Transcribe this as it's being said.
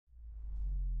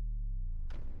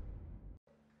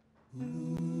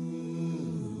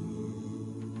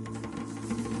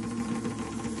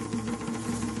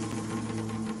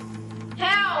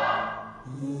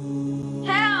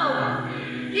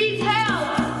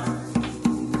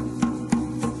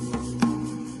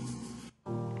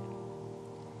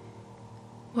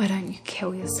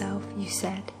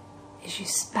said as you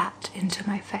spat into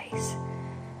my face.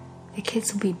 The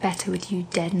kids will be better with you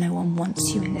dead. No one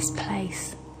wants you in this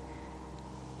place.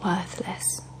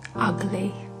 Worthless,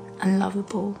 ugly,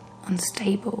 unlovable,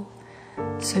 unstable.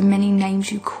 So many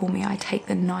names you call me, I take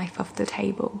the knife off the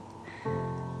table.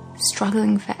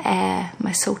 Struggling for air,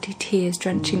 my salty tears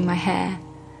drenching my hair.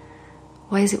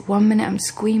 Why is it 1 minute I'm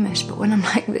squeamish, but when I'm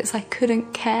like this I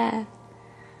couldn't care?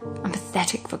 I'm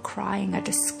pathetic for crying, I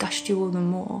disgust you all the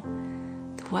more.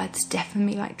 The words deafen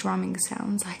me like drumming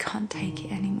sounds, I can't take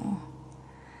it anymore.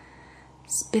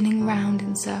 Spinning round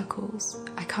in circles,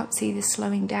 I can't see this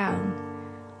slowing down.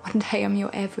 One day I'm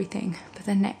your everything, but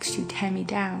the next you tear me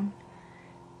down.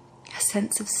 A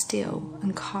sense of still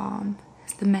and calm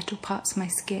as the metal parts my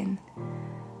skin.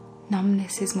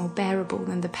 Numbness is more bearable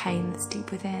than the pain that's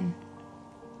deep within.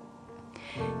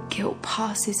 Guilt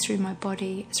passes through my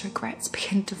body as regrets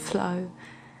begin to flow.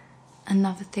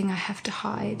 Another thing I have to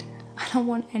hide. I don't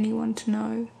want anyone to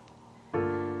know.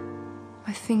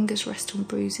 My fingers rest on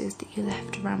bruises that you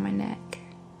left around my neck.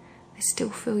 I still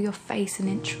feel your face an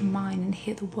inch from mine and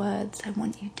hear the words, I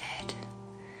want you dead.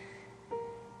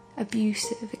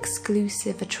 Abusive,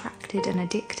 exclusive, attracted and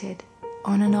addicted.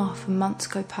 On and off, and months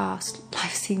go past.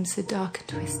 Life seems so dark and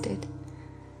twisted.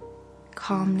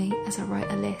 Calmly as I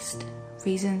write a list,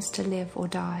 reasons to live or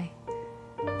die.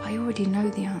 But I already know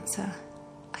the answer.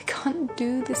 I can't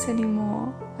do this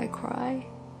anymore, I cry.